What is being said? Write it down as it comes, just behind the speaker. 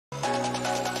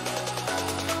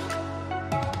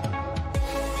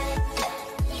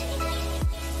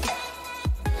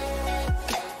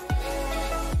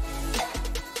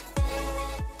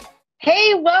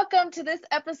Welcome to this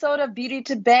episode of Beauty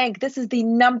to Bank. This is the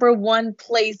number one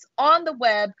place on the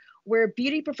web where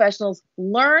beauty professionals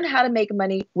learn how to make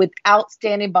money without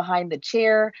standing behind the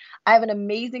chair. I have an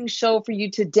amazing show for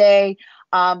you today.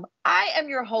 I am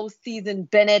your host, Season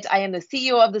Bennett. I am the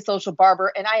CEO of The Social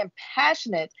Barber, and I am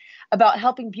passionate about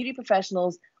helping beauty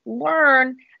professionals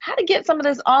learn how to get some of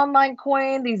this online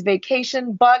coin, these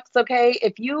vacation bucks, okay?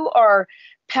 If you are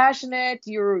passionate,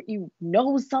 you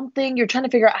know something, you're trying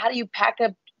to figure out how do you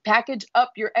package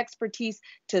up your expertise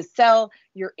to sell,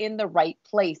 you're in the right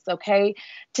place, okay?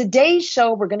 Today's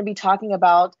show, we're going to be talking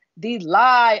about the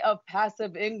lie of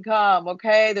passive income,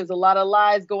 okay? There's a lot of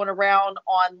lies going around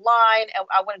online, and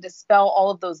I want to dispel all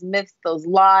of those myths, those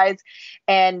lies,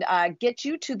 and get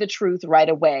you to the truth right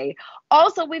away.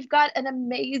 Also, we've got an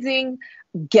amazing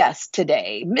guest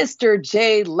today, Mr.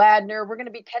 J. Ladner. We're going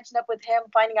to be catching up with him,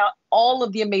 finding out all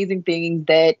of the amazing things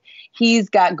that he's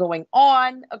got going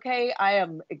on, okay? I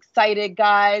am excited,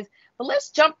 guys. But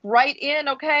let's jump right in,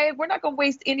 okay? We're not going to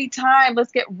waste any time.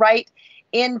 Let's get right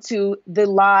into the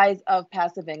lies of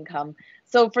passive income.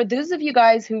 So for those of you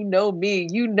guys who know me,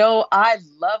 you know I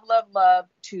love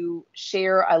to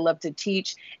share. I love to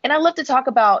teach, and I love to talk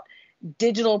about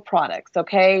digital products,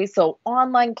 okay? So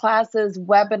online classes,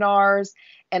 webinars,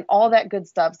 and all that good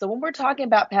stuff. So when we're talking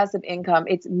about passive income,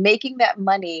 it's making that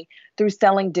money through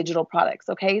selling digital products,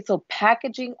 okay? So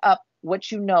packaging up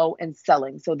what you know and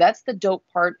selling. So that's the dope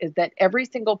part, is that every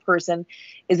single person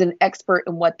is an expert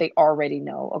in what they already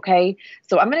know, okay?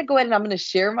 So I'm going to go ahead and I'm going to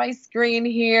share my screen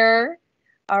here,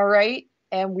 all right?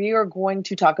 And we are going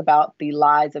to talk about the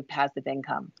lies of passive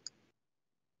income.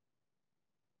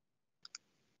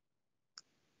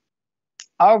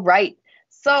 All right,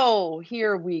 so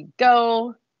here we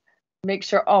go. Make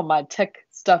sure all my tech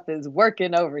stuff is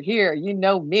working over here. You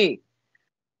know me.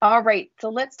 All right, so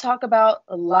let's talk about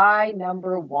lie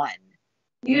number one.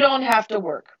 You don't have to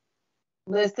work.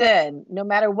 Listen, no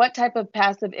matter what type of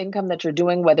passive income that you're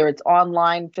doing, whether it's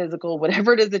online, physical,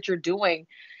 whatever it is that you're doing,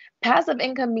 passive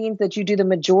income means that you do the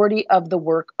majority of the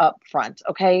work up front,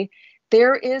 okay?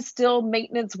 There is still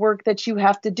maintenance work that you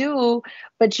have to do,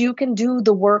 but you can do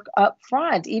the work up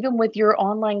front, even with your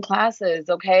online classes,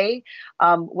 okay?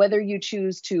 Whether you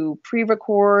choose to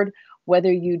pre-record,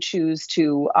 whether you choose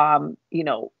to,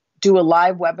 do a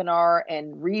live webinar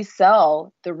and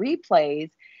resell the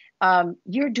replays,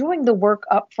 you're doing the work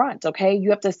up front, okay?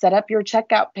 You have to set up your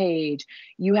checkout page.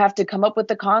 You have to come up with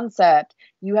the concept.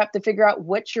 You have to figure out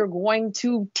what you're going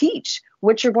to teach,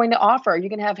 what you're going to offer. Are you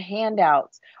going to have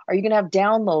handouts? Are you going to have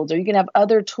downloads? Are you going to have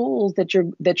other tools that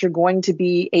you're going to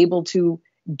be able to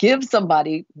give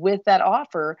somebody with that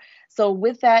offer? So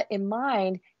with that in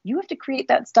mind, you have to create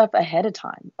that stuff ahead of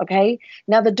time, okay?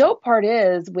 Now, the dope part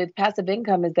is with passive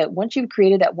income is that once you've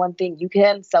created that one thing, you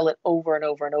can sell it over and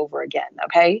over and over again,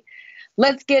 okay?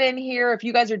 Let's get in here. If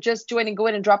you guys are just joining, go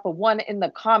ahead and drop a 1 in the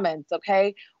comments,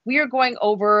 okay? We are going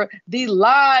over the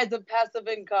lies of passive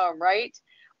income, right?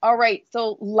 All right,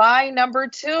 so lie number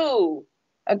 2,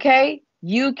 okay?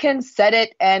 You can set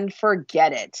it and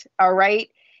forget it, all right?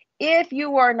 If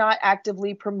you are not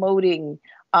actively promoting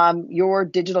your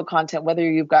digital content, whether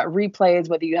you've got replays,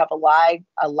 whether you have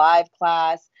a live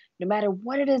class, no matter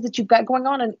what it is that you've got going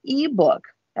on, an ebook.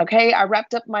 Okay, I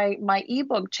wrapped up my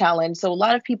ebook challenge, so a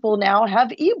lot of people now have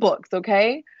ebooks.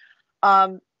 Okay,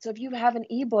 so if you have an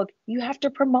ebook, you have to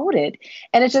promote it,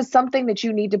 and it's just something that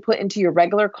you need to put into your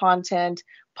regular content.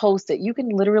 Post it. You can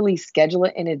literally schedule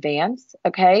it in advance.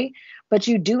 Okay, but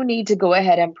you do need to go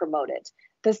ahead and promote it.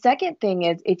 The second thing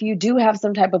is, if you do have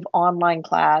some type of online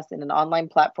class in an online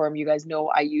platform, you guys know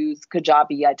I use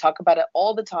Kajabi. I talk about it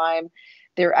all the time.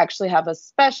 They actually have a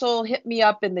special, hit me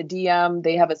up in the DM.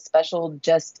 They have a special,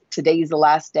 just today's the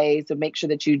last day. So make sure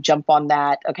that you jump on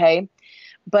that, okay?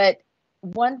 But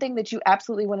one thing that you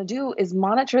absolutely want to do is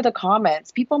monitor the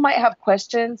comments. People might have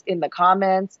questions in the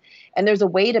comments, and there's a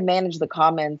way to manage the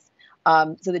comments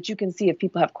so that you can see if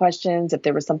people have questions, if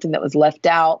there was something that was left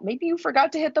out. Maybe you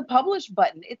forgot to hit the publish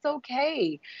button. It's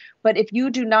okay. But if you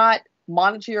do not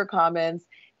monitor your comments,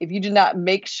 if you do not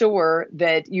make sure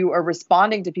that you are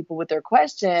responding to people with their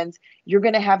questions, you're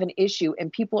going to have an issue,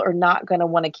 and people are not going to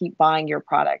want to keep buying your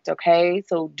product, okay?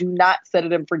 So do not set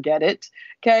it and forget it,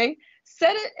 okay?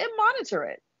 Set it and monitor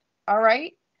it, all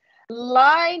right?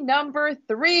 Lie number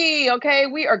 3, okay?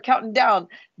 We are counting down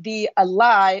the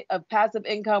lie of passive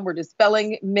income. We're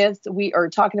dispelling myths. We are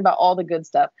talking about all the good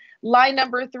stuff. Lie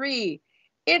number 3,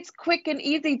 it's quick and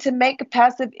easy to make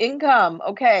passive income,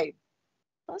 okay?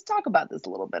 Let's talk about this a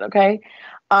little bit, okay?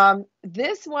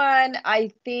 This one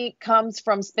I think comes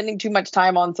from spending too much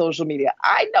time on social media.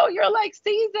 I know you're like,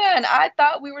 Season, I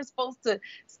thought we were supposed to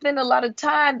spend a lot of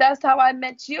time. That's how I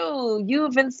met you.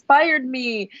 You've inspired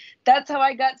me. That's how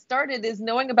I got started, is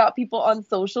knowing about people on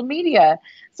social media.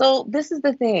 So this is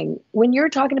the thing. When you're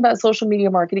talking about social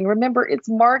media marketing, remember it's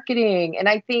marketing. And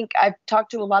I think I've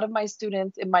talked to a lot of my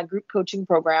students in my group coaching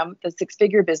program, the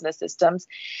Six-Figure Business Systems.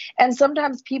 And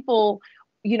sometimes people,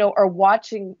 are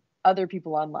watching other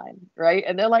people online, right?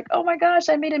 And they're like, oh my gosh,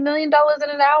 I made $1 million in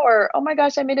an hour. Oh my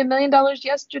gosh, I made $1 million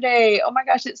yesterday. Oh my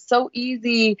gosh, it's so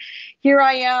easy. Here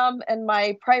I am in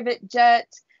my private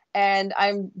jet and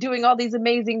I'm doing all these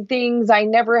amazing things. I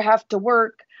never have to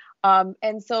work.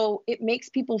 And so it makes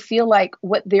people feel like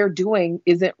what they're doing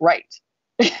isn't right.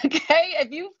 Okay,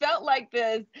 if you felt like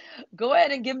this, go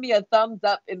ahead and give me a thumbs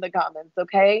up in the comments.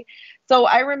 Okay, so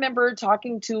I remember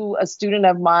talking to a student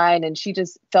of mine, and she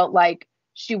just felt like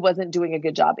she wasn't doing a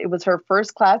good job. It was her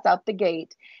first class out the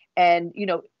gate, and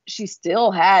she still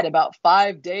had about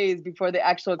 5 days before the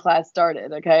actual class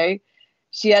started. Okay,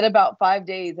 she had about 5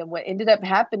 days, and what ended up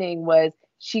happening was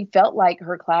she felt like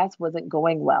her class wasn't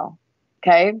going well.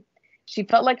 Okay, she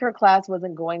felt like her class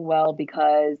wasn't going well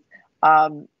because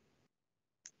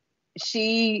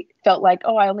she felt like,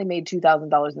 oh, I only made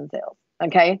 $2,000 in sales.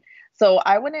 Okay. So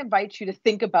I want to invite you to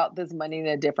think about this money in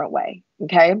a different way.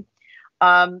 Okay.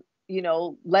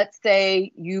 Let's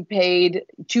say you paid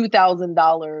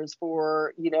 $2,000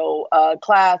 for, a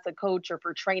class, a coach, or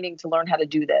for training to learn how to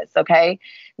do this. Okay.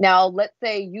 Now, let's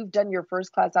say you've done your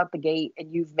first class out the gate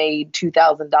and you've made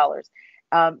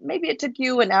 $2,000. Maybe it took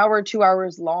you an hour, 2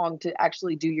 hours long to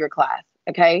actually do your class.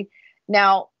 Okay.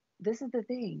 Now, this is the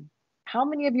thing. How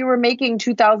many of you are making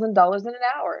 $2,000 in an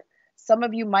hour? Some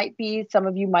of you might be, some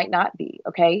of you might not be,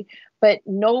 okay? But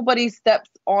nobody steps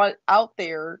out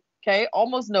there, okay?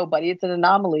 Almost nobody. It's an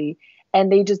anomaly.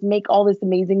 And they just make all this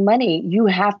amazing money. You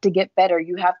have to get better.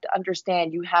 You have to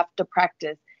understand. You have to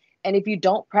practice. And if you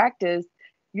don't practice,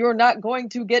 you're not going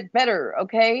to get better,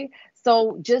 okay?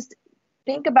 So just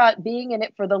think about being in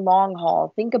it for the long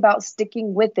haul. Think about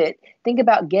sticking with it. Think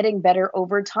about getting better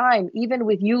over time. Even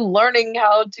with you learning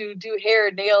how to do hair,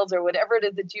 nails, or whatever it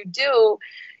is that you do,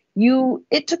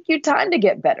 it took you time to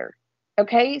get better.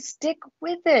 Okay? Stick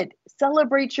with it.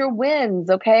 Celebrate your wins.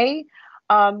 Okay?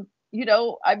 It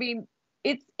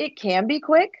can be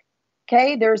quick.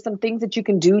 Okay? There are some things that you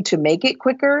can do to make it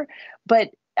quicker, but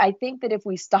I think that if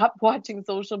we stop watching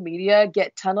social media,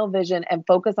 get tunnel vision, and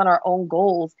focus on our own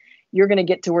goals, you're going to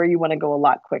get to where you want to go a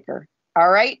lot quicker. All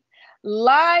right.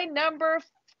 Lie number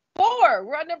 4.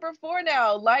 We're on number 4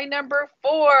 now. Lie number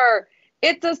 4.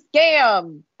 It's a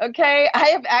scam. Okay. I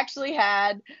have actually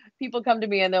had people come to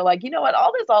me and they're like, you know what?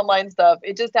 All this online stuff,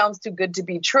 it just sounds too good to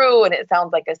be true. And it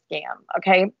sounds like a scam.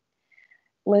 Okay.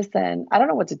 Listen, I don't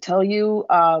know what to tell you.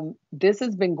 This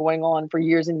has been going on for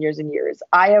years and years and years.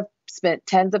 I have spent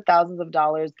tens of thousands of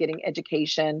dollars getting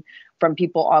education from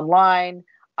people online.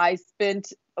 I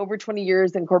spent over 20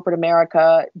 years in corporate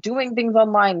America doing things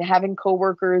online, having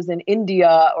coworkers in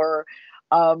India or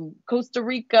Costa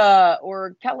Rica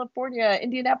or California,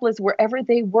 Indianapolis, wherever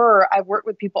they were. I've worked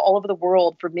with people all over the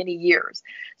world for many years.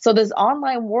 So this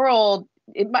online world,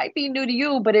 it might be new to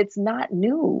you, but it's not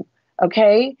new.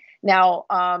 Okay. Now,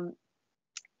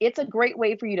 it's a great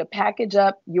way for you to package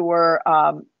up your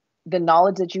the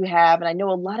knowledge that you have. And I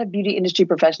know a lot of beauty industry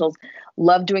professionals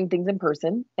love doing things in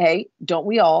person. Hey, don't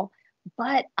we all?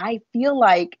 But I feel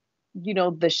like,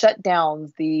 the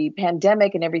shutdowns, the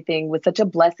pandemic and everything was such a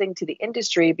blessing to the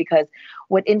industry, because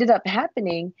what ended up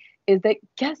happening is that,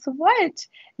 guess what?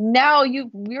 Now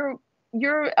you're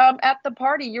at the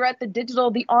party, you're at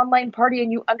the online party,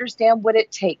 and you understand what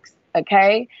it takes.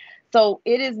 Okay. So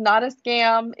it is not a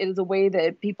scam. It is a way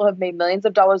that people have made millions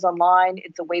of dollars online.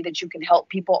 It's a way that you can help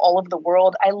people all over the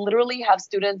world. I literally have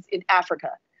students in Africa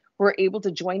who are able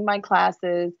to join my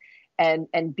classes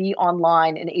and be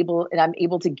online and I'm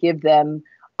able to give them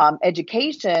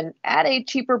education at a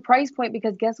cheaper price point,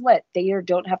 because guess what? They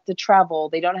don't have to travel.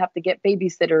 They don't have to get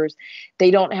babysitters.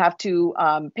 They don't have to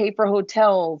pay for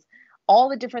hotels, all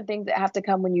the different things that have to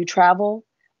come when you travel.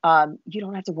 You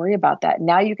don't have to worry about that.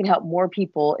 Now you can help more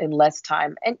people in less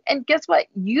time. And guess what?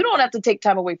 You don't have to take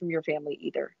time away from your family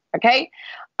either. Okay.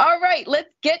 All right.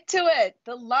 Let's get to it.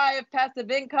 The lie of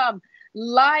passive income.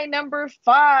 Lie number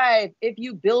 5. If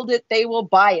you build it, they will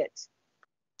buy it.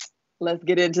 Let's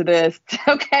get into this.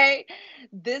 Okay.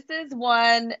 This is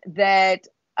a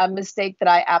mistake that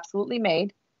I absolutely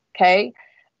made. Okay.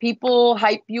 People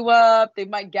hype you up. They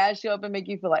might gas you up and make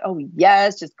you feel like, oh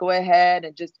yes, just go ahead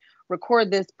and just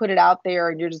record this, put it out there,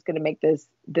 and you're just going to make this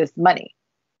money.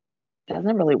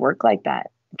 doesn't really work like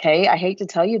that. Okay. I hate to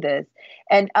tell you this.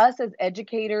 And us as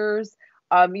educators,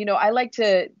 I like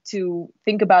to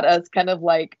think about us kind of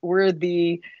like we're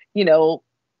the, you know,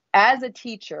 as a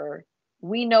teacher,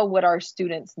 we know what our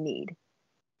students need.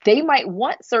 They might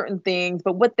want certain things,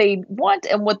 but what they want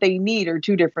and what they need are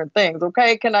two different things.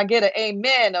 Okay. Can I get an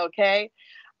amen? Okay.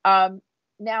 Um,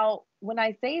 Now, when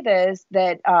I say this,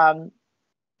 that,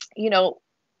 you know,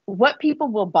 what people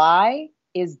will buy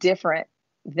is different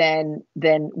than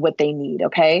what they need.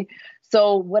 Okay.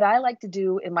 So what I like to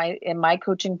do in my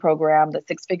coaching program, the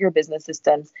six figure business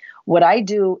systems, what I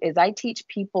do is I teach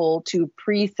people to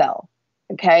pre-sell.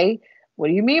 Okay. What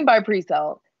do you mean by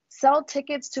pre-sell? Sell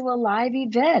tickets to a live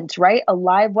event, right? A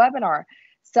live webinar.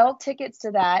 Sell tickets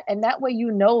to that. And that way,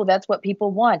 that's what people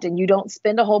want. And you don't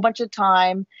spend a whole bunch of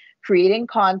time creating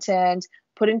content,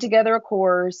 putting together a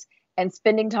course, and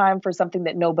spending time for something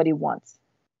that nobody wants.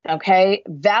 Okay.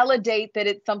 Validate that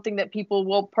it's something that people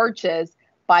will purchase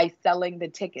by selling the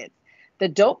tickets. The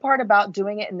dope part about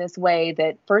doing it in this way,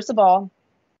 that first of all,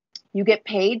 you get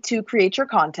paid to create your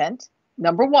content.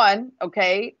 Number one,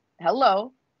 okay.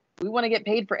 Hello. We want to get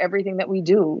paid for everything that we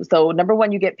do. So number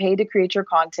one, you get paid to create your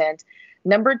content.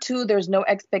 Number two, there's no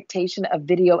expectation of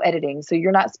video editing. So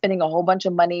you're not spending a whole bunch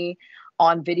of money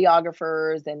on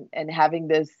videographers and having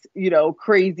this,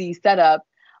 crazy setup.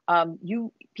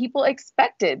 People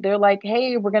expect it. They're like,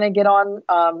 hey, we're going to get on,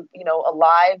 a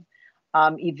live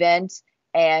event,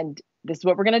 and this is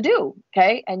what we're going to do.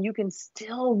 Okay. And you can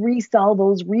still resell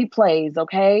those replays.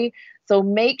 Okay. So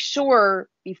make sure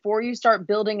before you start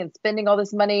building and spending all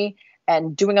this money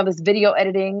and doing all this video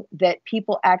editing that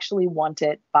people actually want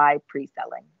it by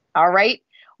pre-selling. All right.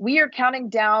 We are counting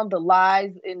down the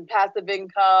lies in passive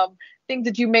income, things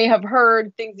that you may have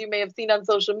heard, things you may have seen on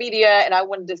social media. And I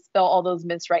want to dispel all those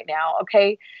myths right now.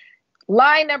 Okay.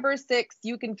 Lie number 6,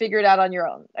 you can figure it out on your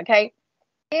own. Okay.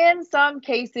 In some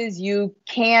cases, you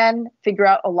can figure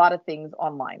out a lot of things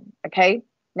online. Okay.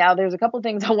 Now, there's a couple of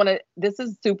things this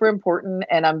is super important,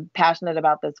 and I'm passionate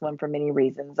about this one for many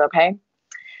reasons. Okay.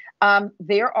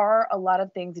 There are a lot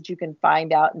of things that you can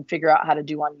find out and figure out how to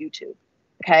do on YouTube.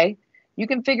 Okay. You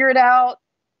can figure it out.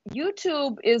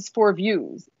 YouTube is for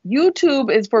views.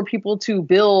 YouTube is for people to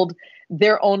build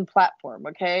their own platform.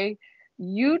 Okay.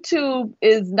 YouTube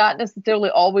is not necessarily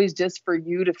always just for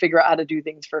you to figure out how to do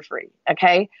things for free.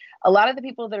 Okay. A lot of the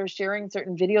people that are sharing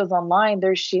certain videos online,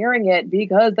 they're sharing it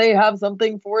because they have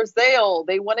something for sale.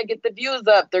 They want to get the views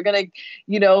up. They're going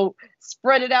to,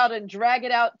 spread it out and drag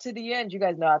it out to the end. You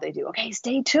guys know how they do. Okay.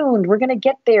 Stay tuned. We're going to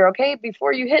get there. Okay.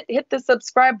 Before you hit the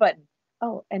subscribe button.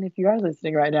 Oh, and if you are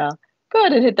listening right now, go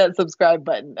ahead and hit that subscribe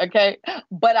button. Okay.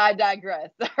 But I digress.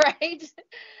 All right.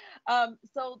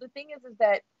 So the thing is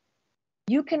that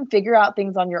you can figure out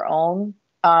things on your own.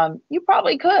 You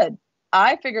probably could.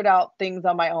 I figured out things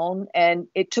on my own, and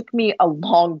it took me a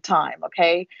long time.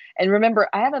 Okay. And remember,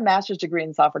 I have a master's degree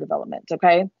in software development.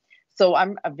 Okay. So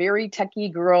I'm a very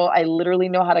techie girl. I literally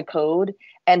know how to code.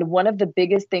 And one of the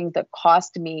biggest things that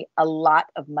cost me a lot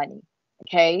of money,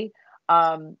 okay,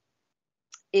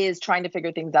 is trying to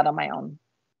figure things out on my own.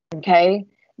 Okay.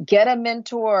 Get a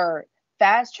mentor,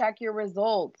 fast track your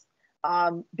results.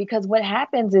 Because what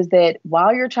happens is that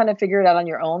while you're trying to figure it out on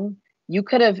your own, you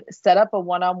could have set up a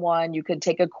one-on-one, you could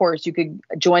take a course, you could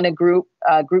join a group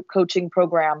coaching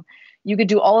program. You could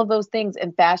do all of those things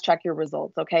and fast track your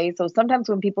results. Okay. So sometimes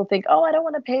when people think, oh, I don't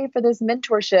want to pay for this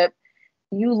mentorship,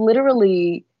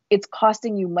 it's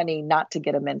costing you money not to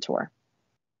get a mentor.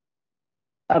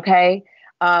 Okay.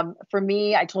 For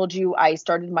me, I told you I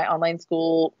started my online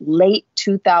school late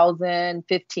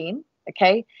 2015.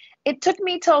 Okay. It took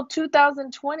me till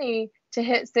 2020 to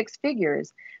hit 6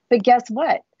 figures. But guess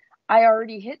what? I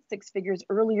already hit 6 figures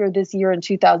earlier this year in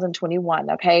 2021.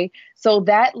 Okay. So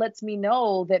that lets me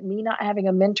know that me not having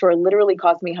a mentor literally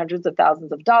cost me hundreds of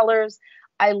thousands of dollars.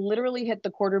 I literally hit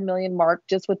the $250,000 mark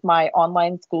just with my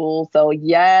online school. So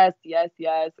yes.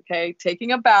 Okay.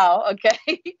 Taking a bow.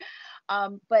 Okay.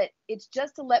 But it's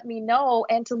just to let me know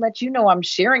and to let you know I'm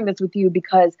sharing this with you,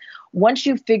 because once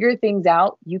you figure things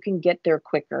out, you can get there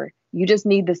quicker. You just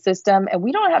need the system, and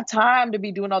we don't have time to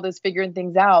be doing all this figuring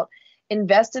things out.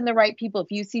 Invest in the right people.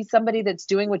 If you see somebody that's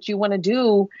doing what you want to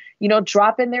do,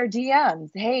 drop in their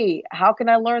DMs. Hey, how can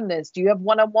I learn this? Do you have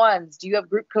one-on-ones? Do you have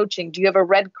group coaching? Do you have a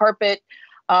red carpet,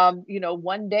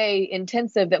 1 day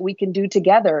intensive that we can do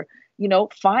together?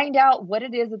 Find out what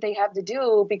it is that they have to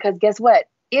do, because guess what?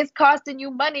 It's costing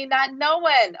you money not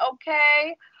knowing.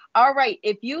 Okay. All right.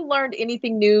 If you learned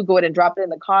anything new, go ahead and drop it in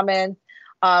the comments.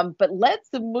 But let's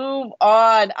move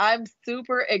on. I'm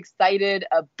super excited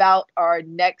about our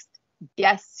next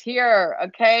guest here.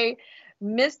 Okay.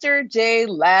 Mr. Jay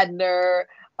Ladner.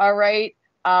 All right.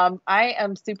 I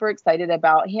am super excited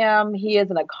about him. He is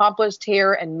an accomplished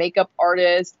hair and makeup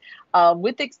artist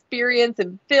with experience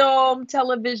in film,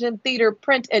 television, theater,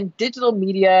 print, and digital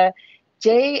media.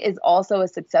 Jay is also a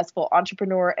successful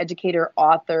entrepreneur, educator,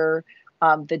 author,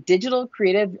 the digital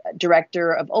creative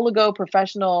director of Oligo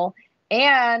Professional,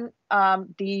 and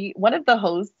the one of the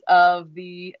hosts of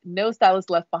the No Stylist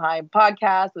Left Behind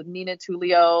podcast with Nina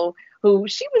Tulio, who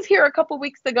she was here a couple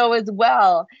weeks ago as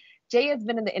well. Jay has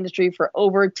been in the industry for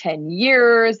over 10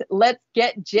 years. Let's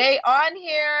get Jay on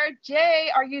here. Jay,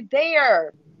 are you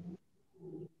there?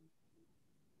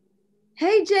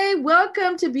 Hey, Jay,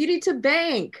 welcome to Beauty to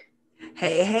Bank.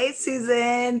 Hey,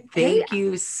 Susan. Thank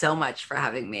you so much for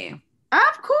having me.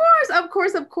 Of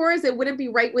course. It wouldn't be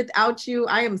right without you.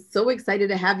 I am so excited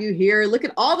to have you here. Look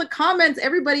at all the comments.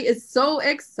 Everybody is so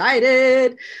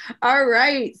excited. All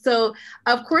right. So,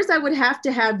 of course, I would have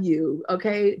to have you.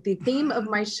 Okay. The theme of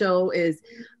my show is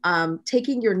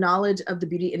taking your knowledge of the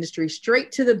beauty industry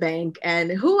straight to the bank.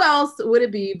 And who else would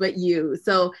it be but you?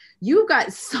 So, you've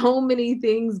got so many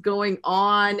things going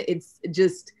on. It's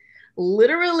just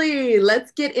literally,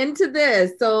 let's get into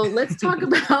this. So let's talk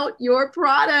about your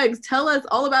products. Tell us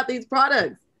all about these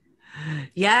products.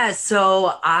 Yeah,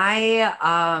 so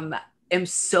I am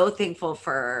so thankful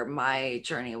for my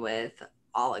journey with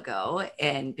Oligo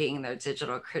and being their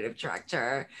digital creative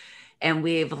director. And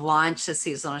we've launched a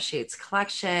seasonal shades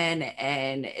collection,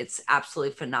 and it's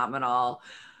absolutely phenomenal.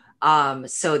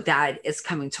 So that is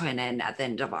coming to an end at the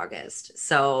end of August.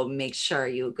 So make sure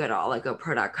you go to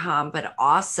oligopro.com, but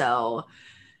also,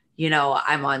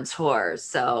 I'm on tour.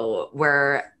 So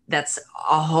that's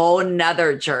a whole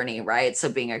nother journey, right? So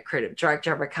being a creative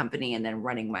director of a company and then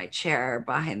running my chair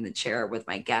behind the chair with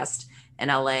my guest in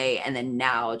LA, and then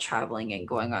now traveling and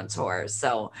going on tour.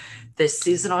 So the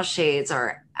seasonal shades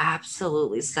are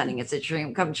absolutely stunning. It's a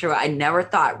dream come true. I never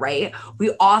thought, right?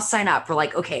 We all sign up for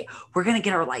like, okay, we're going to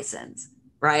get our license,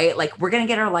 right? Like we're going to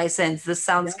get our license. This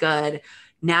sounds good.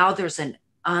 Now there's an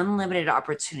unlimited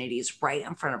opportunities right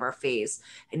in front of our face,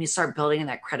 and you start building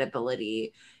that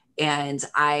credibility. And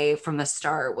I, from the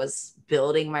start, was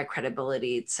building my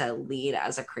credibility to lead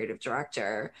as a creative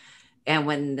director. And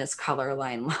when this color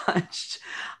line launched,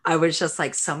 I was just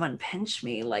like, someone pinched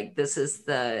me. Like,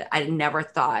 I never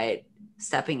thought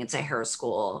stepping into hair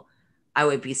school, I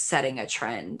would be setting a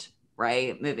trend,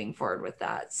 right? Moving forward with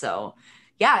that. So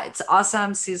yeah, it's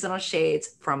awesome. Seasonal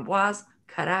shades, framboise,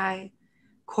 caray,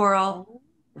 coral,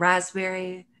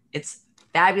 raspberry. It's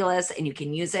fabulous, and you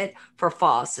can use it for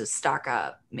fall. So stock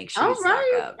up. Make sure you stock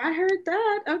up. I heard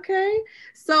that. Okay.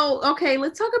 So,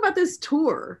 let's talk about this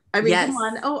tour. I mean, come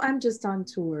on. Oh, I'm just on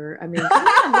tour. I mean,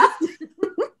 come on.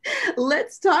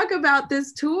 Let's talk about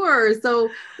this tour. So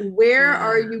where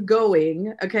are you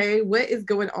going? Okay. What is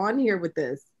going on here with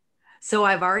this? So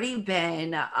I've already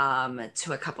been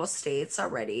to a couple states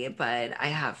already, but I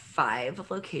have 5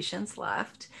 locations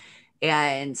left,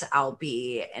 and I'll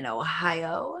be in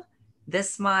Ohio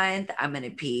this month. I'm going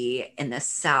to be in the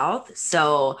South.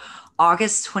 So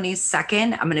August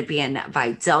 22nd, I'm going to be in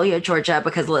Vidalia, Georgia,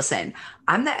 because listen,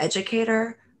 I'm the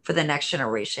educator for the next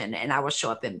generation, and I will show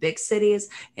up in big cities,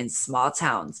 in small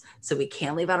towns. So we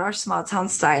can't leave out our small town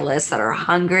stylists that are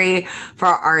hungry for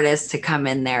our artists to come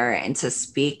in there and to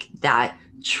speak that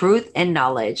truth and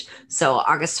knowledge. So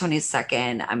August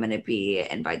 22nd, I'm going to be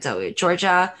in Vidalia,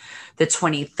 Georgia. The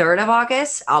 23rd of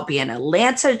August, I'll be in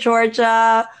Atlanta,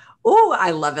 Georgia. Oh,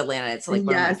 I love Atlanta. It's like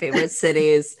one of my favorite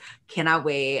cities. Cannot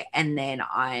wait. And then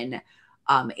on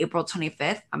April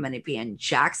 25th, I'm going to be in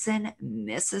Jackson,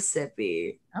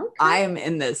 Mississippi. Okay. I am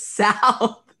in the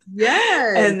South.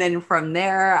 Yes. And then from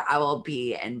there, I will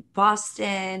be in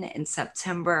Boston in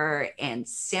September and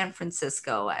San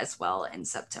Francisco as well in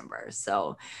September.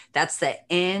 So that's the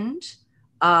end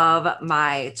of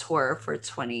my tour for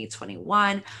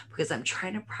 2021, because I'm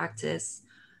trying to practice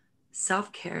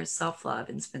self-care, self-love,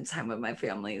 and spend time with my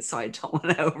family. So I don't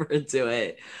want to overdo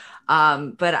it.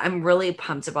 But I'm really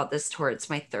pumped about this tour. It's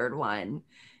my 3rd one.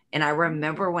 And I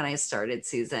remember when I started,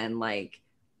 Susan, like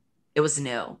it was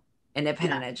new.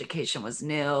 Independent education was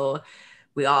new.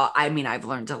 I've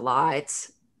learned a lot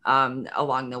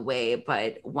along the way.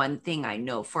 But one thing I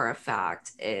know for a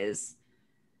fact is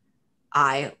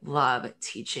I love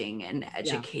teaching and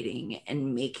educating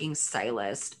and making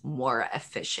stylists more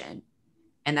efficient.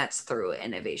 And that's through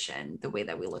innovation, the way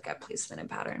that we look at placement and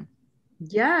pattern.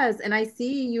 Yes. And I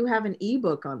see you have an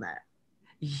ebook on that.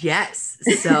 Yes.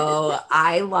 So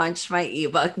I launched my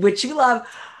ebook, which you love.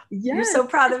 Yes. You're so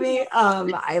proud of me.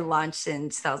 I launched in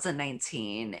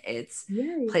 2019. It's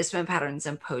Placement Patterns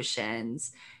and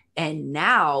Potions. And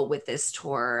now with this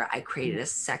tour, I created a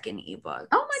second ebook.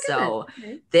 Oh my goodness. So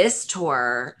Okay. this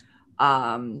tour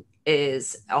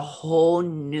is a whole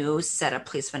new set of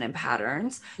placement and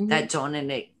patterns that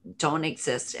don't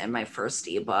exist in my first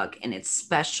ebook, and it's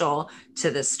special to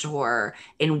this tour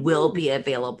and will be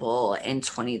available in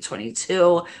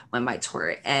 2022 when my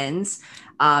tour ends.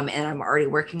 And I'm already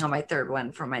working on my third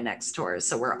one for my next tour.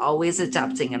 So we're always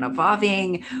adapting and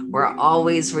evolving. We're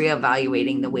always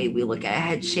reevaluating the way we look at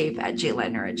head shape at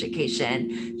Ladner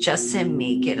Education, just to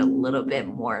make it a little bit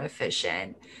more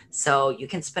efficient. So you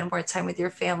can spend more time with your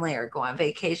family or go on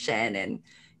vacation and,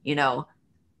 you know,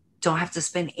 don't have to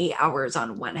spend 8 hours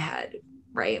on one head,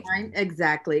 right? Right,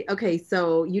 exactly. Okay,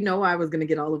 so I was going to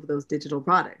get all of those digital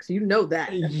products. You know that,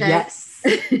 okay? Yes.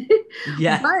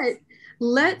 Yes. But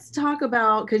let's talk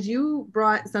about, because you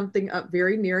brought something up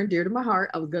very near and dear to my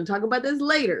heart. I was going to talk about this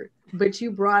later, but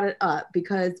you brought it up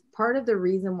because part of the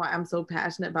reason why I'm so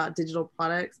passionate about digital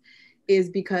products is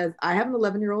because I have an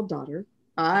 11-year-old daughter.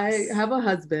 I have a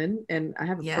husband and I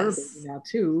have a fur baby now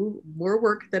too. More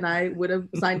work than I would have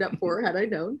signed up for had I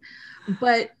known.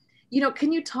 But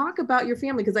can you talk about your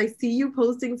family? Because I see you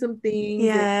posting some things.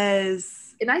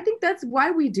 Yes. And I think that's why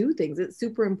we do things. It's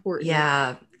super important.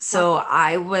 Yeah. So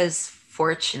I was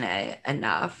fortunate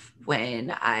enough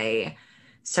when I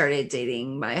started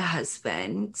dating my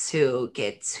husband to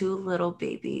get two little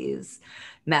babies,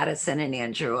 Madison and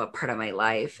Andrew, a part of my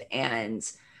life. And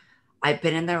I've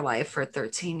been in their life for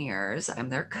 13 years. I'm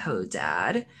their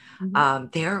co-dad.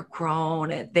 They're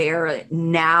grown. They're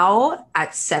now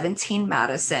at 17.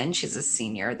 Madison, she's a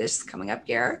senior this coming up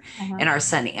year. And our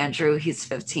son, Andrew, he's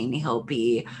 15. He'll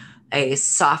be a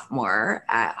sophomore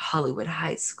at Hollywood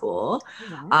High School.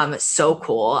 Wow. So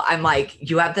cool. I'm like,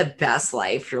 you have the best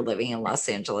life. You're living in Los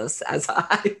Angeles as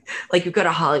I, like you go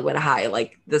to Hollywood High,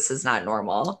 like this is not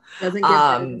normal. Doesn't get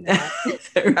better than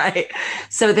that. Right.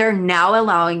 So they're now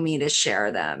allowing me to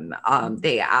share them.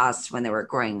 They asked when they were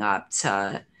growing up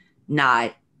to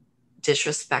not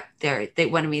disrespect they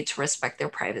wanted me to respect their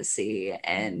privacy.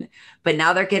 But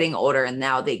now they're getting older and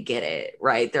now they get it,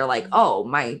 right? They're like, oh,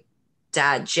 my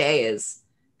dad, Jay, is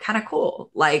kind of cool.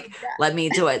 Like, let me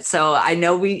do it. So I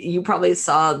know you probably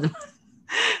saw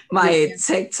my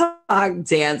TikTok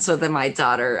dance with my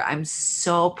daughter. I'm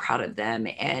so proud of them.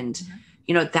 And,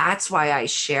 that's why I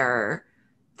share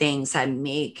things that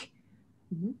make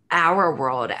our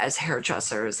world as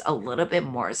hairdressers a little bit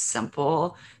more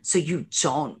simple, so you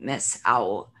don't miss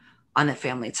out on the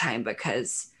family time,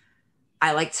 because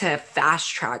I like to fast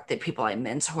track the people I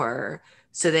mentor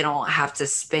so they don't have to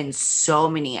spend so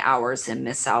many hours and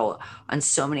miss out on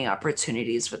so many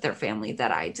opportunities with their family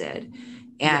that I did.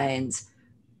 And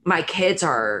my kids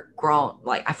are grown.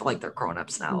 Like, I feel like they're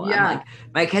grown-ups now. I'm like,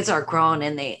 my kids are grown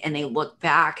and they look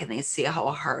back and they see how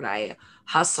hard I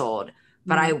hustled,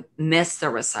 but I missed the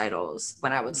recitals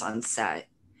when I was on set.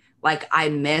 Like, I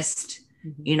missed,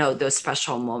 those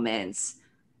special moments,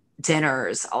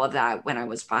 dinners, all of that when I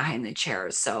was behind the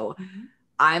chair. So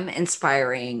I'm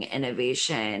inspiring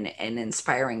innovation and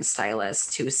inspiring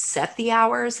stylists to set the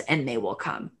hours and they will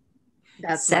come.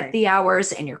 Set the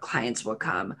hours and your clients will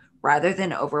come, rather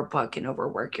than overbook and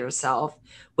overwork yourself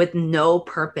with no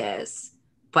purpose,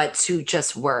 but to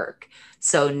just work.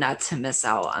 So not to miss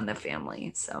out on the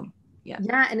family. So, yeah.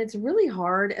 Yeah. And it's really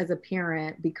hard as a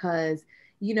parent because,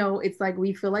 it's like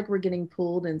we feel like we're getting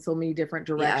pulled in so many different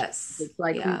directions. It's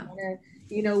like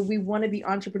we want to be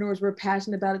entrepreneurs. We're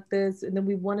passionate about this, and then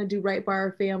we want to do right by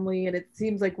our family. And it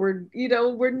seems like we're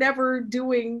never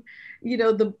doing,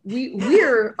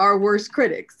 we're our worst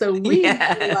critics. So we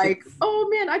like, oh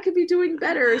man, I could be doing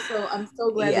better. So I'm so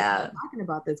glad that we're talking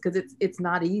about this, because it's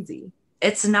not easy.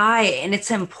 It's not, and it's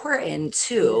important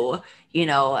to,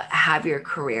 have your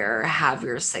career, have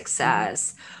your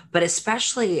success, but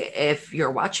especially if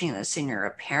you're watching this and you're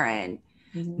a parent,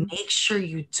 make sure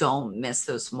you don't miss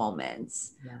those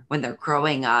moments when they're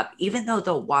growing up. Even though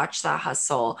they'll watch that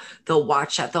hustle, they'll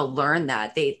watch that, they'll learn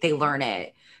that, they learn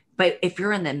it. But if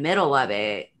you're in the middle of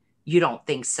it, you don't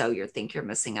think so. You think you're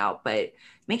missing out. But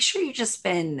make sure you just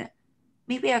spend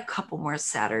maybe a couple more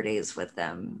Saturdays with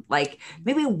them, like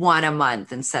maybe one a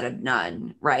month instead of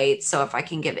none, right? So if I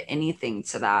can give anything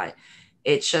to that,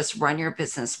 it's just run your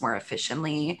business more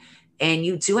efficiently. And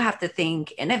you do have to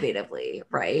think innovatively,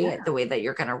 right? The way that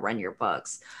you're going to run your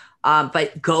books.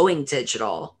 But going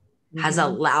digital has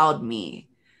allowed me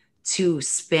to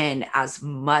spend as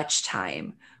much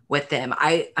time with them.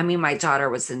 I mean, my daughter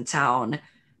was in town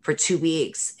for 2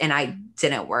 weeks and I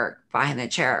didn't work behind the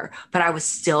chair, but I was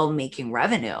still making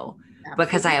revenue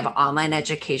because I have Absolutely. online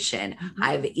education, Mhm.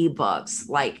 I have ebooks,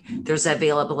 like there's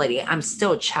availability. I'm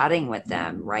still chatting with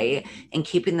them, right? And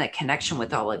keeping that connection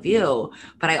with all of you.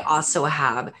 But I also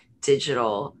have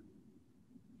digital,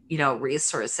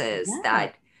 resources Yeah,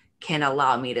 that can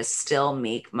allow me to still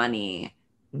make money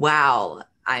while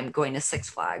I'm going to Six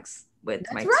Flags with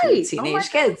that's my two right. Oh my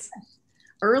teenage God. kids.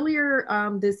 Earlier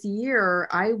this year,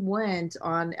 I went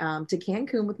on to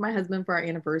Cancun with my husband for our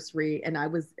anniversary, and I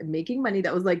was making money.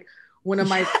 That was like one of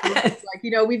my first, Yes.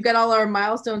 like, we've got all our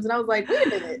milestones, and I was like, wait a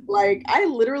minute, like I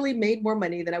literally made more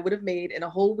money than I would have made in a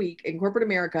whole week in corporate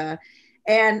America,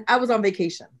 and I was on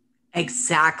vacation.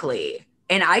 Exactly.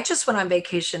 And I just went on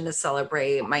vacation to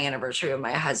celebrate my anniversary with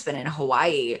my husband in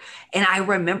Hawaii. And I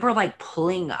remember like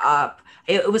pulling up,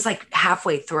 it was like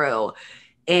halfway through.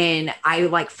 And I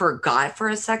like forgot for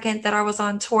a second that I was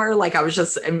on tour. Like I was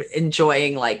just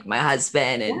enjoying like my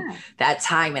husband and Yeah, that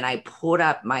time. And I pulled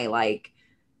up my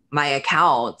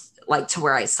account like to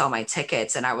where I saw my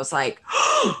tickets. And I was like,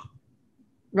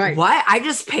 right, what? I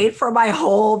just paid for my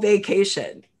whole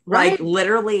vacation, right, like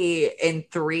literally in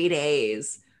 3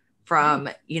 days right. from,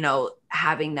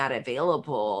 having that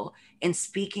available and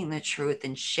speaking the truth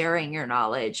and sharing your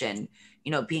knowledge and,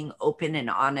 being open and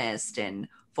honest and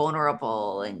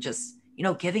vulnerable and just,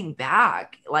 giving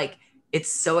back. Like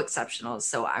it's so exceptional.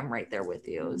 So I'm right there with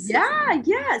you, Susan. Yeah,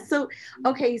 yeah. So,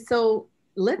 okay, so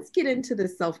let's get into the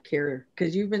self-care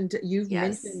because you've mentioned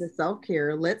Yes. the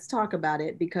self-care. Let's talk about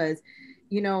it because,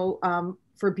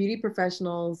 for beauty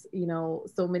professionals,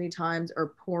 so many times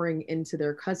are pouring into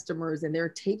their customers and they're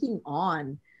taking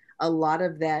on a lot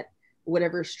of that,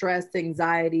 whatever stress,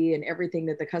 anxiety, and everything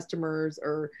that the customers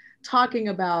are talking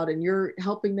about, and you're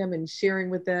helping them and sharing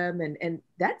with them, and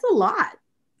that's a lot.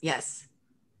 Yes.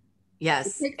 It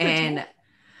Yes. takes a And toll.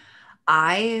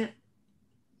 I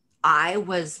I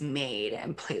was made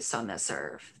and placed on this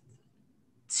earth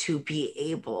to be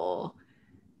able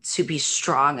to be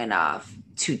strong enough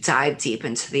to dive deep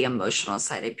into the emotional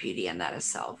side of beauty and that is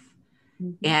self.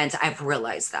 Mhm. And I've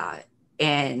realized that.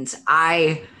 And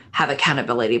I have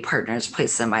accountability partners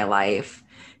placed in my life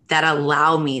that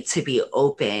allow me to be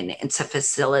open and to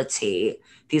facilitate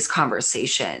these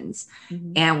conversations.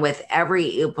 Mhm. And with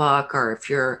every ebook, or if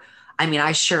you're, I mean,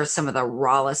 I share some of the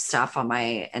rawest stuff on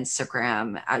my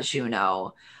Instagram, as you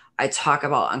know. I talk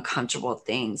about uncomfortable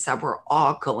things that we're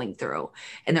all going through.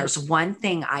 And Mhm. there's one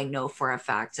thing I know for a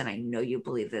fact, and I know you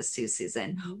believe this too,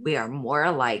 Susan. Mhm. We are more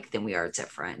alike than we are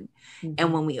different. And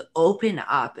Mhm. when we open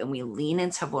up and we lean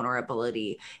into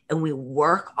vulnerability and we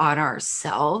work on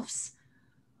ourselves,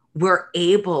 we're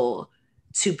able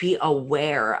to be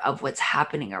aware of what's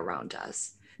happening around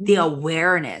us. The Mhm.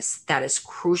 awareness that is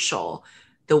crucial,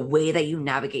 the way that you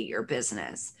navigate your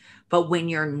business. But when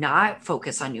you're not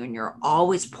focused on you and you're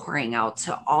always pouring out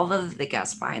to all of the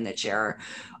guests behind the chair,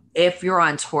 if you're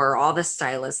on tour, all the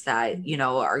stylists that, Mhm.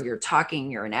 are you're talking,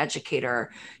 you're an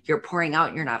educator, you're pouring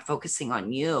out, you're not focusing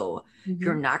on you,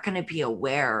 you're Mhm. not going to be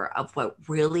aware of what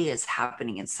really is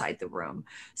happening inside the room.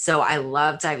 So I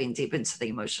love diving deep into the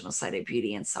emotional side of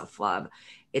beauty and self-love.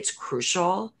 It's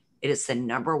crucial. It is the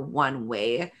number one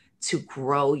way to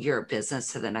grow your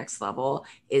business to the next level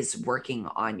is working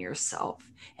on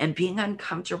yourself and being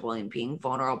uncomfortable and being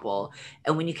vulnerable.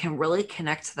 And when you can really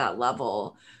connect to that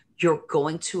level, you're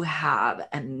going to have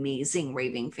amazing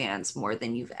raving fans more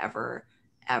than you've ever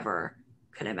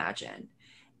could imagine.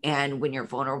 And when you're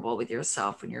vulnerable with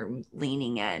yourself, when you're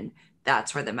leaning in,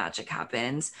 that's where the magic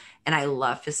happens. And I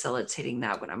love facilitating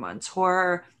that when I'm on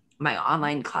tour, my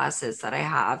online classes that I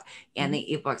have, and Mhm.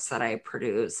 the ebooks that I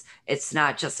produce. It's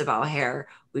not just about hair,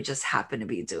 we just happen to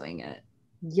be doing it.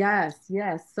 Yes,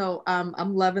 yes. So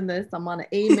I'm loving this. I'm on an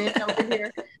amen over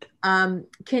here.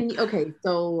 Okay,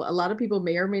 so a lot of people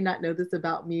may or may not know this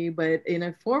about me, but in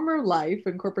a former life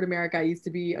in corporate America, I used to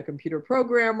be a computer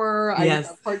programmer. I used to Yes.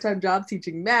 have part-time jobs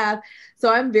teaching math.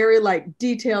 So I'm very like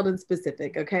detailed and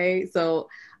specific. Okay. So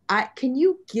I can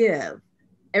you give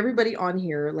everybody on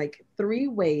here like 3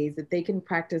 ways that they can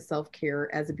practice self-care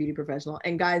as a beauty professional?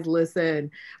 And guys, listen,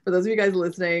 for those of you guys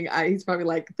listening, he's probably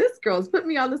like, this girl's put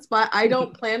me on the spot. I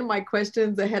don't plan my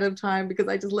questions ahead of time because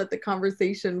I just let the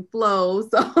conversation flow.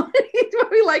 So he's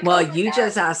probably like, Well, oh you my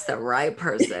just asked the right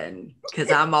person because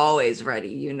I'm always ready.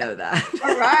 You know God.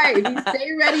 All right. If you that.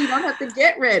 stay ready, you don't have to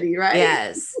get ready, right?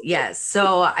 Yes, yes.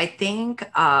 So I think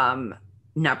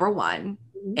number one,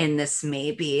 Mhm. and this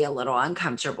may be a little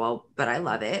uncomfortable, but I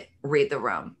love it. Read the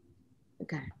room.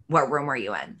 Okay. What room are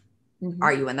you in? Hmm.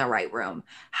 Are you in the right room?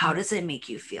 How does it make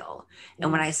you feel?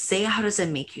 And when Yeah. I say how does it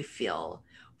make you feel,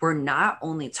 we're not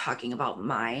only talking about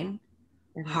mind,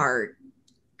 Okay. heart,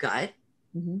 gut,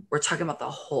 Hmm. we're talking about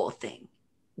the whole thing,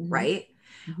 Hmm. right?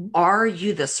 Mm-hmm. Are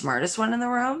you the smartest one in the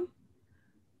room?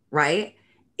 Right?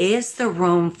 Is the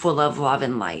room full of love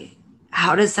and light?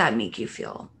 How does that make you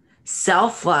feel?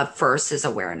 Self-love first is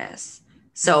awareness.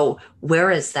 So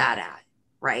where is that at?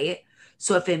 Right?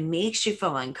 So if it makes you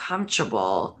feel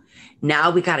uncomfortable,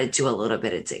 now we got to do a little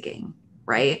bit of digging,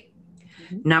 right?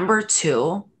 Mm-hmm. Number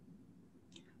two,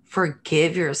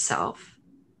 forgive yourself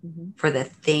Mm-hmm. for the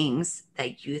things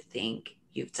that you think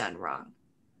you've done wrong.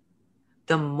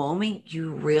 The moment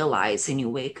you realize and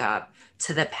you wake up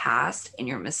to the past and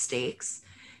your mistakes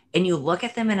and you look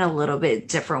at them in a little bit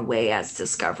different way as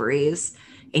discoveries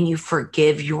and you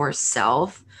forgive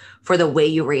yourself for the way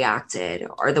you reacted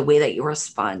or the way that you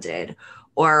responded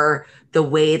or the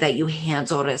way that you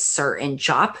handled a certain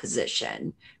job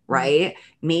position, right?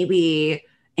 Maybe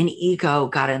an ego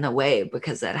got in the way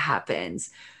because that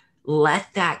happens.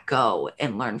 Let that go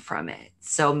and learn from it.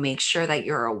 So make sure that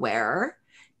you're aware,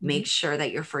 make sure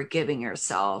that you're forgiving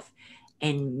yourself,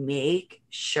 and make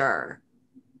sure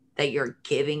that you're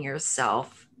giving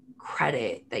yourself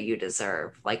credit that you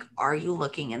deserve. Like, are you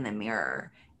looking in the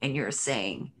mirror and you're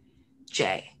saying,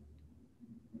 Jay,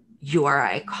 you are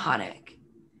iconic,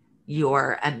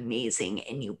 you're amazing,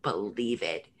 and you believe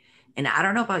it. And I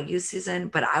don't know about you, Susan,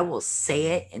 but I will say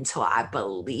it until I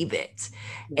believe it.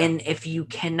 Yeah. And if you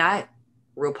cannot,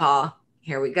 RuPaul,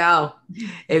 here we go.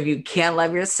 If you can't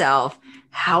love yourself,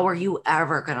 how are you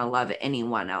ever going to love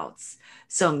anyone else?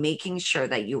 So making sure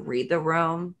that you read the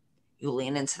room, you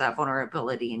lean into that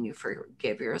vulnerability, and you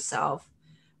forgive yourself.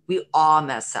 We all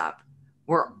mess up.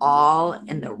 We're all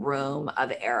in the room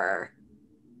of error,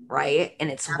 right? And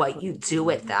it's what you do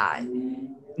with that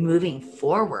moving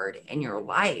forward in your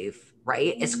life,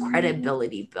 right? Is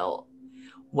credibility built.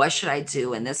 What should I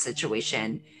do in this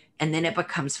situation? And then it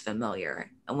becomes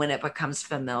familiar. And when it becomes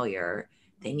familiar,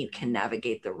 then you can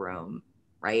navigate the room,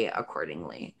 right?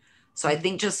 Accordingly. So I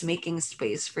think just making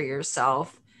space for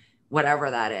yourself, whatever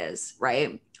that is,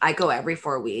 right? I go every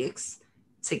 4 weeks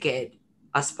to get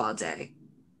a spa day.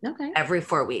 Okay. Every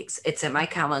 4 weeks. It's in my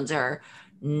calendar.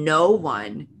 No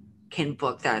one can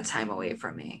book that time away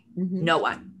from me. Mm-hmm. No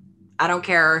one. I don't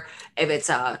care if it's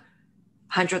a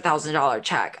 $100,000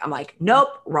 check. I'm like, nope,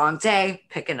 wrong day,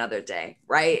 pick another day,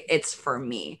 right? It's for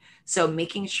me. So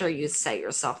making sure you set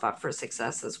yourself up for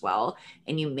success as well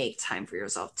and you make time for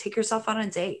yourself. Take yourself on a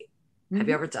date. Mm-hmm. Have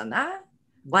you ever done that?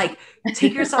 Like,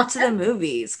 take yourself to the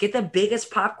movies, get the biggest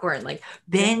popcorn, like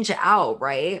binge out,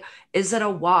 right? Is it a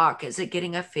walk? Is it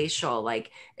getting a facial?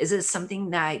 Like, is it something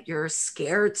that you're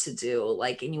scared to do?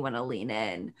 Like, and you want to lean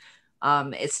in?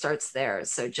 It starts there.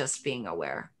 So just being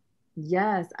aware.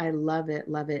 Yes, I love it.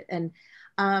 Love it. And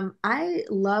I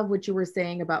love what you were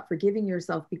saying about forgiving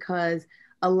yourself because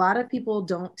a lot of people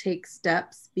don't take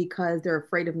steps because they're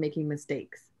afraid of making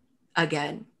mistakes.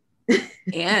 Again.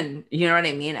 And you know what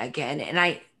I mean? Again. And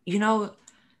I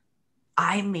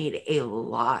made a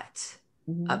lot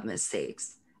of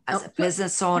mistakes as a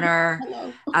business owner,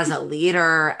 as a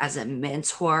leader, as a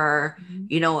mentor.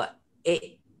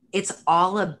 It's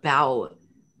all about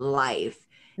life.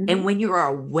 And when you're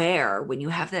aware, when you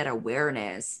have that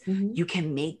awareness, you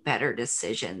can make better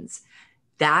decisions.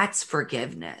 That's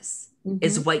forgiveness,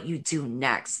 is what you do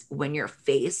next when you're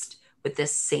faced with the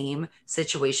same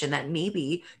situation that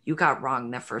maybe you got wrong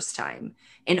the first time,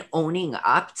 and owning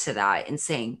up to that and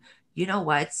saying, you know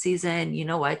what, Susan, you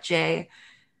know what, Jay,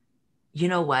 you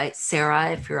know what,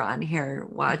 Sarah, if you're on here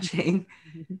watching,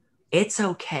 it's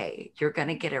okay. You're going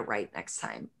to get it right next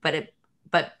time.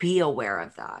 But be aware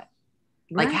of that.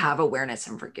 Like, Right. have awareness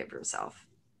and forgive yourself.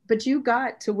 But you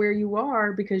got to where you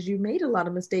are because you made a lot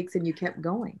of mistakes and you kept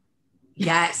going.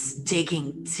 Yes,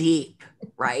 digging deep,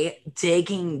 right?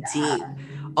 Digging deep.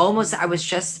 Almost, I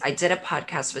did a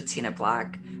podcast with Tina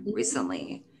Black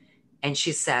recently, and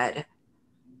she said,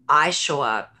 I show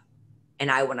up and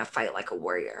I want to fight like a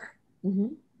warrior.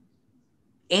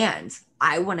 And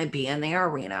I want to be in the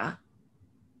arena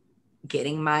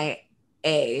getting my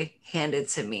A handed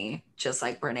to me, just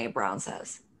like Brene Brown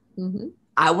says.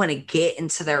 I want to get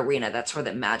into the arena. That's where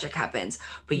the magic happens.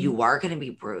 But you are going to be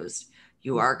bruised.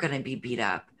 You are going to be beat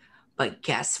up. But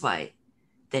guess what?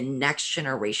 The next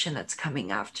generation that's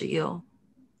coming after you,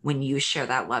 when you share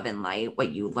that love and light,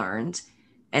 what you learned,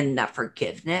 and that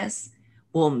forgiveness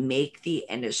will make the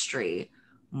industry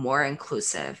more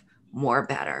inclusive, more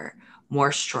better,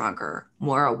 more stronger,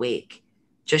 more awake.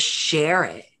 Just share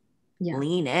it. Yeah.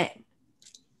 Lean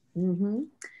in.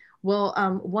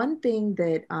 Well, one thing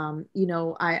that,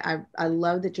 I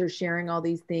love that you're sharing all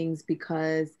these things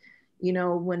because,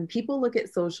 when people look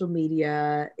at social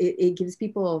media, it gives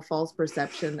people a false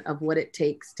perception of what it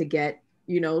takes to get,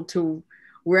 to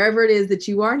wherever it is that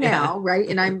you are Yeah. now, right?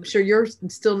 And I'm sure you're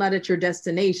still not at your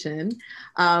destination,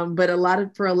 but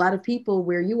for a lot of people,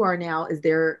 where you are now is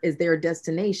their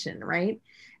destination, right?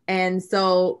 And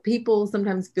so people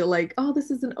sometimes feel like, oh, this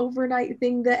is an overnight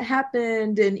thing that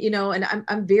happened, and and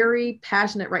I'm very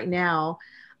passionate right now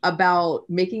about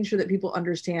making sure that people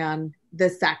understand the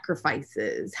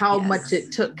sacrifices, how much Yes.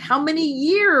 it took, how many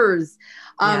years,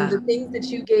 Yeah. the things that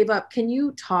you gave up. Can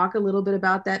you talk a little bit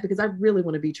about that? Because I really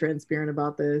want to be transparent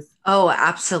about this. Oh,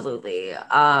 absolutely.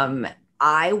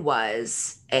 I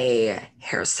was a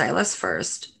hairstylist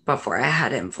first before I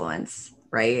had influence,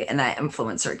 right? In that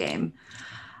influencer game.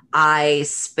 I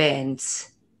spent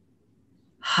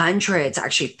hundreds,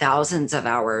 actually thousands of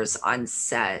hours on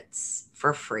sets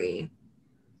for free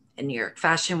in New York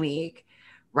Fashion Week,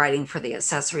 writing for the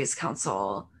Accessories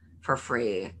Council for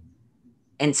free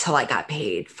until I got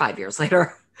paid 5 years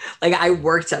later. Like I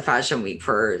worked at Fashion Week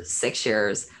for 6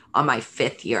 years. On my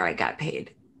fifth year, I got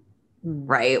paid, Mm-hmm.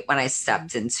 right? When I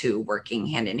stepped into working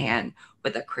hand in hand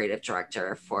with a creative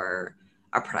director for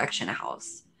a production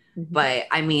house. Mm-hmm. But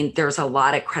I mean, there's a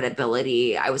lot of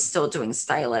credibility. I was still doing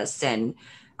stylist and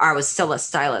I was still a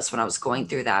stylist when I was going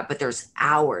through that, but there's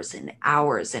hours and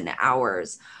hours and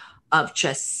hours of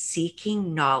just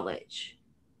seeking knowledge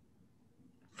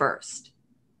first,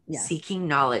 Yes. seeking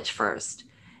knowledge first.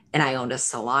 And I owned a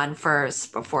salon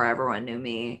first before everyone knew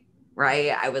me, right?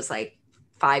 I was like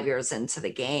 5 years into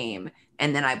the game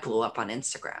and then I blew up on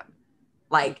Instagram.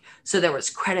 Like, so there was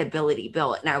credibility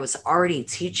built, and I was already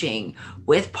teaching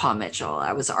with Paul Mitchell.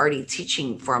 I was already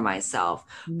teaching for myself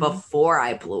Mm-hmm. before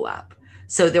I blew up.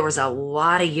 So there was a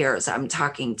lot of years, I'm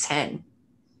talking 10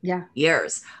 Yeah.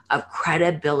 years of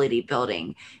credibility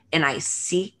building. And I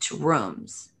seeked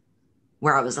rooms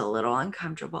where I was a little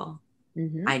uncomfortable.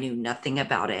 Mm-hmm. I knew nothing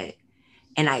about it.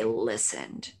 And I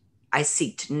listened. I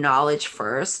seeked knowledge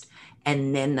first,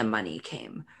 and then the money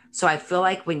came. So I feel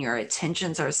like when your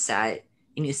intentions are set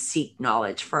and you seek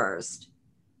knowledge first,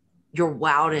 your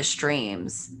wildest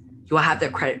dreams, you'll have the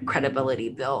credibility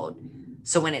build.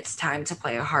 So when it's time to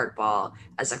play a hardball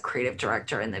as a creative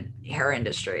director in the hair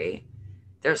industry,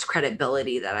 there's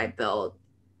credibility that I built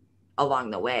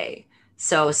along the way.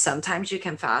 So sometimes you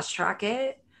can fast track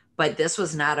it, but this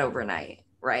was not overnight,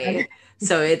 right?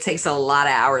 So it takes a lot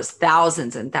of hours,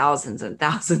 thousands and thousands and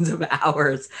thousands of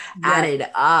hours Yeah. added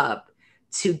up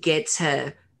to get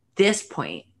to this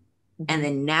point. And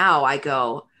then now I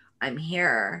go, I'm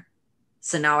here.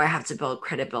 So now I have to build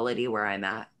credibility where I'm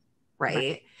at,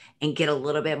 right? And get a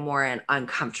little bit more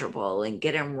uncomfortable and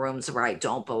get in rooms where I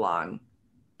don't belong,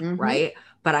 Mm-hmm. right?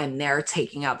 But I'm there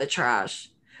taking out the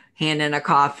trash, handing a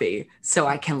coffee so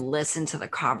I can listen to the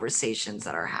conversations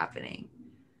that are happening.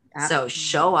 Absolutely. So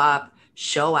show up,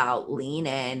 show out, lean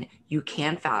in. You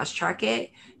can fast track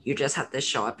it. You just have to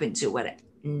show up and do what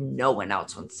no one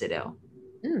else wants to do.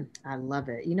 I love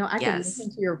it. I could Yes.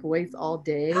 listen to your voice all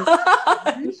day.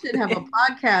 You should have a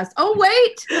podcast. Oh,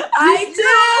 wait. I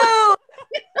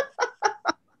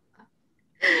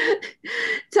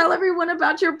Tell everyone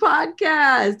about your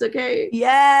podcast, okay?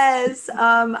 Yes.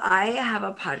 I have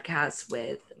a podcast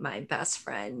with my best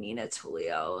friend, Nina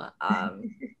Tulio.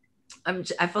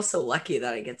 I feel so lucky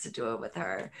that I get to do it with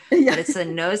her. Yeah. But it's a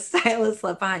No Stylist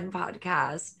Left Behind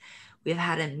podcast. We've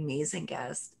had amazing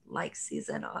guests like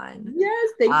season on. Yes,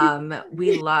 thank you.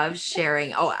 We love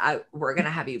sharing. We're gonna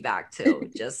have you back too,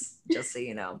 just so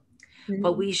you know.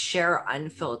 But we share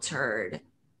unfiltered,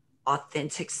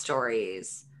 authentic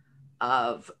stories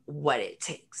of what it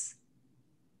takes,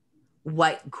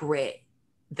 what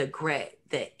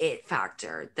the it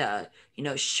factor,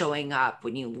 showing up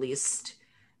when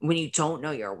you don't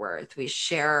know your worth. We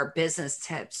share business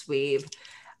tips. We've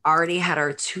already had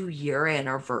our 2-year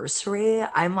anniversary.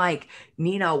 I'm like,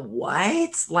 Nina,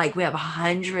 what? Like, we have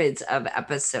hundreds of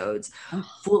episodes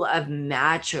full of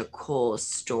magical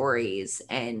stories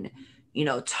and,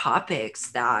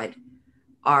 topics that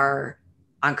are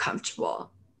uncomfortable,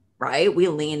 right? We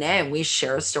lean in, we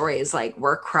share stories, like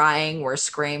we're crying, we're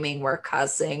screaming, we're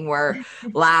cussing, we're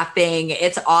laughing.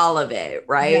 It's all of it,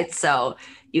 right? Yeah. So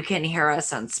you can hear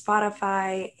us on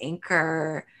Spotify,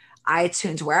 Anchor,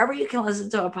 iTunes, wherever you can listen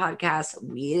to a podcast,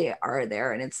 we are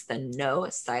there. And it's the No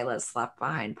Stylist Left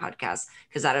Behind podcast,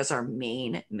 because that is our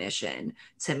main mission,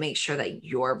 to make sure that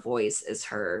your voice is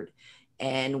heard.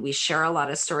 And we share a lot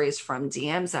of stories from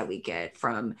DMs that we get,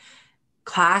 from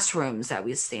classrooms that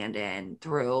we stand in,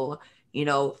 through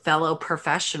fellow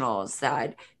professionals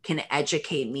that can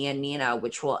educate me and Nina,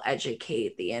 which will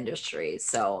educate the industry.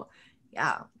 So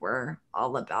yeah, we're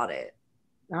all about it.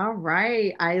 All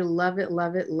right. I love it,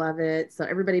 love it, love it. So,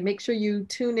 everybody, make sure you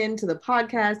tune in to the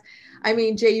podcast. I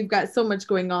mean, Jay, you've got so much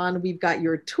going on. We've got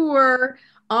your tour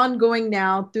ongoing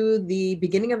now through the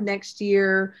beginning of next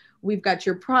year. We've got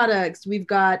your products. We've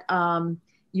got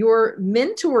your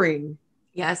mentoring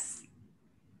Yes.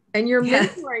 and your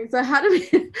Yes. mentoring. So, how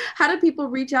do people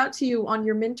reach out to you on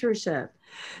your mentorship?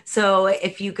 So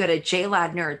if you go to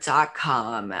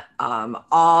jladner.com,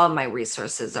 all my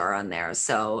resources are on there.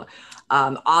 So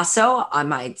also on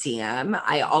my DM,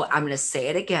 I'm going to say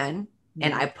it again.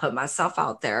 And I put myself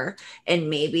out there. And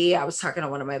maybe I was talking to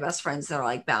one of my best friends that are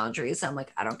like boundaries. I'm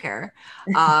like, I don't care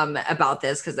about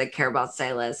this because I care about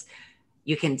stylists.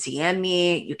 You can DM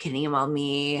me, you can email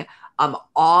me.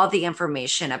 All the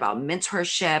information about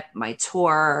mentorship, my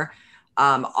tour,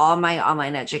 all my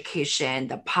online education,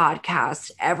 the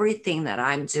podcast, everything that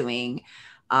I'm doing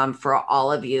for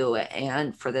all of you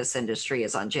and for this industry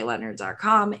is on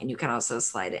jladner.com. And you can also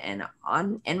slide in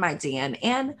my DM,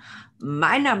 and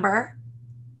my number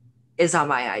is on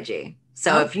my IG.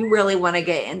 So if you really want to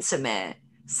get intimate,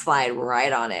 slide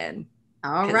right on in.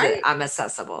 All right. I'm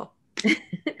accessible.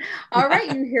 All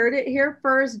right, you heard it here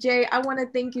first, Jay. I want to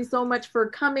thank you so much for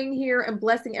coming here and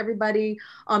blessing everybody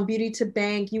on Beauty to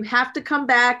Bank. You have to come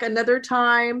back another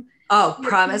time. Oh,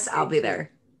 promise I'll be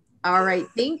there. All right,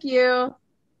 thank you.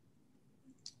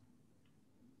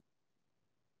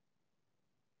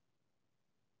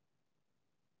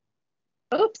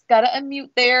 Oops, gotta unmute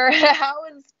there. How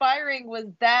inspiring was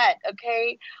that?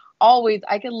 Okay. Always,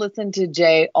 I can listen to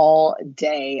Jay all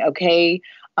day. Okay.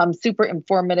 Super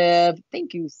informative.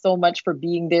 Thank you so much for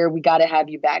being there. We got to have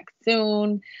you back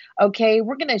soon. Okay.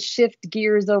 We're going to shift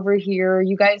gears over here.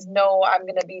 You guys know I'm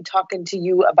going to be talking to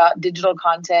you about digital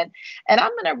content, and I'm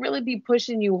going to really be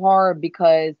pushing you hard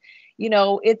because,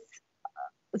 it's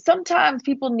sometimes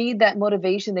people need that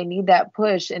motivation. They need that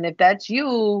push. And if that's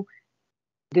you,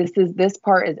 this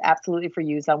part is absolutely for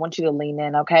you. So I want you to lean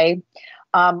in. Okay.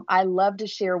 I love to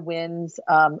share wins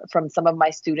from some of my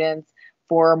students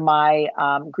for my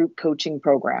group coaching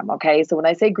program. Okay. So when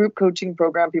I say group coaching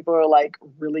program, people are like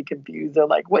really confused. They're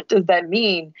like, what does that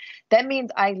mean? That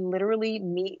means I literally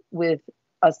meet with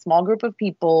a small group of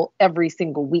people every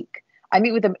single week. I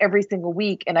meet with them every single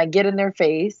week, and I get in their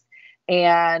face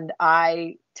and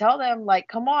I tell them, like,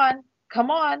 come on,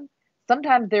 come on.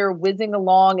 Sometimes they're whizzing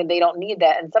along and they don't need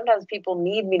that. And sometimes people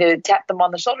need me to tap them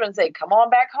on the shoulder and say, come on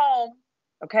back home.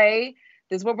 Okay.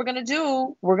 This is what we're going to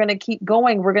do. We're going to keep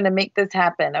going. We're going to make this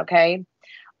happen. Okay.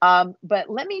 But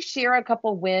let me share a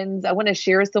couple wins. I want to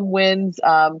share some wins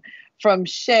from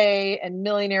Shay and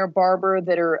Millionaire Barber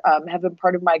that are have been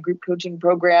part of my group coaching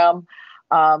program.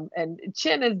 And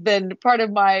Chin has been part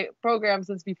of my program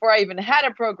since before I even had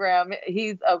a program.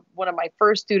 He's one of my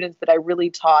first students that I really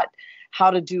taught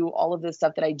how to do all of this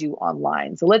stuff that I do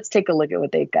online. So let's take a look at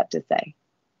what they've got to say.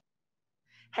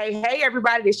 Hey,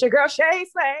 everybody, this your girl, Shay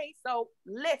Slay. So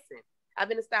listen, I've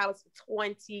been a stylist for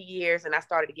 20 years and I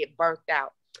started to get burnt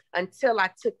out until I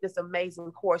took this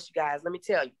amazing course, you guys. Let me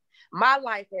tell you, my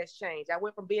life has changed. I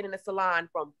went from being in a salon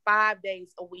from 5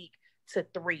 days a week to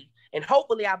 3, and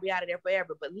hopefully I'll be out of there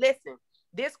forever. But listen,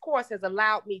 this course has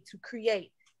allowed me to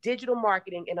create digital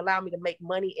marketing and allow me to make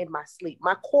money in my sleep.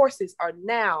 My courses are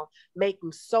now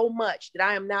making so much that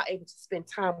I am now able to spend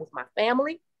time with my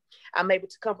family. I'm able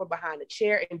to come from behind a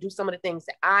chair and do some of the things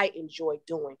that I enjoy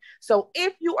doing. So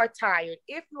if you are tired,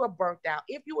 if you are burnt out,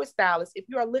 if you are a stylist, if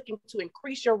you are looking to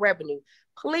increase your revenue,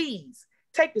 please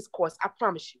take this course. I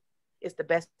promise you, it's the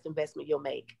best investment you'll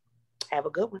make. Have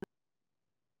a good one.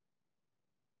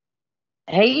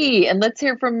 Hey, and let's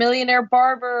hear from Millionaire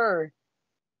Barber.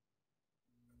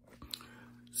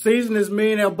 Season is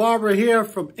Millionaire Barber here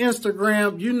from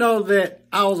Instagram. You know that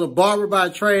I was a barber by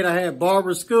trade. I had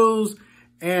barber schools,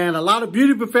 and a lot of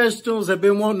beauty professionals have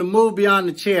been wanting to move beyond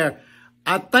the chair.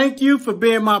 I thank you for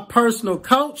being my personal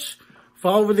coach. For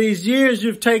over these years,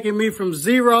 you've taken me from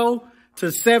 0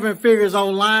 to 7 figures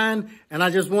online, and I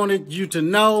just wanted you to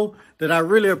know that I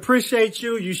really appreciate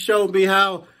you. You showed me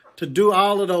how to do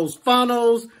all of those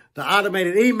funnels, the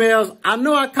automated emails. I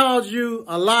know I called you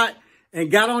a lot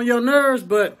and got on your nerves,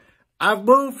 but I've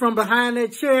moved from behind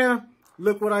that chair.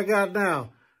 Look what I got now.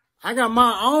 I got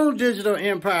my own digital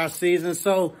empire, Season.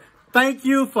 So thank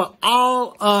you for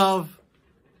all of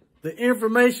the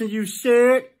information you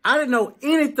shared. I didn't know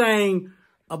anything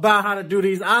about how to do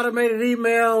these automated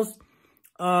emails,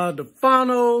 the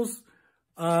funnels,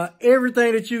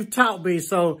 everything that you've taught me.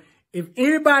 So if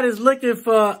anybody's looking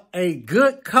for a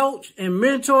good coach and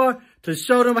mentor to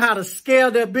show them how to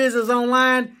scale their business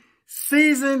online,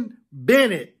 Season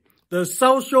Bennett, the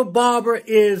social barber,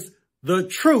 is the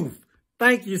truth.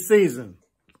 Thank you, Season.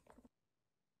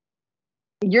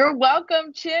 You're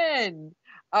welcome, Chin.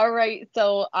 All right.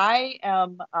 So I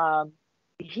am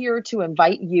here to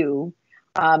invite you.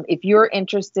 If you're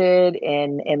interested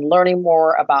in learning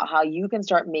more about how you can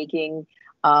start making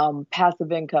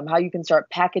passive income, how you can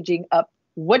start packaging up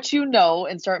what you know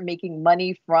and start making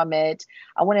money from it,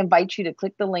 I want to invite you to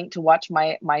click the link to watch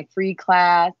my free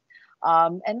class.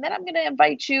 And then I'm going to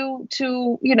invite you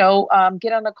to,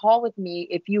 get on a call with me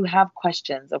if you have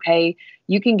questions. Okay.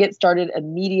 You can get started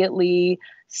immediately.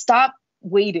 Stop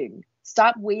waiting.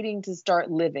 Stop waiting to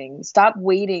start living. Stop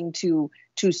waiting to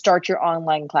start your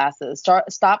online classes.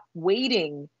 Stop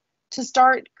waiting to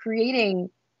start creating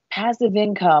passive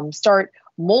income. Start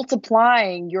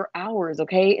multiplying your hours,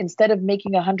 okay? Instead of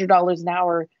making $100 an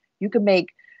hour, you can make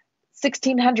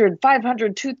 1,600,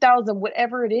 500, 2,000,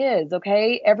 whatever it is,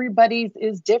 okay? Everybody's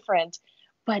is different,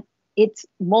 but it's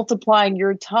multiplying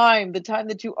your time, the time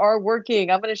that you are working.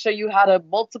 I'm going to show you how to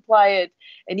multiply it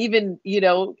and even,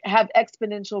 have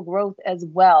exponential growth as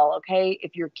well, okay?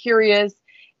 If you're curious,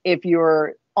 if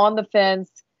you're on the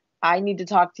fence, I need to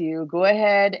talk to you. Go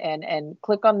ahead and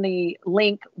click on the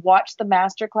link, watch the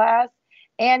masterclass,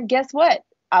 and guess what?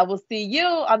 I will see you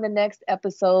on the next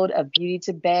episode of Beauty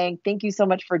to Bang. Thank you so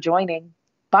much for joining.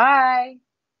 Bye.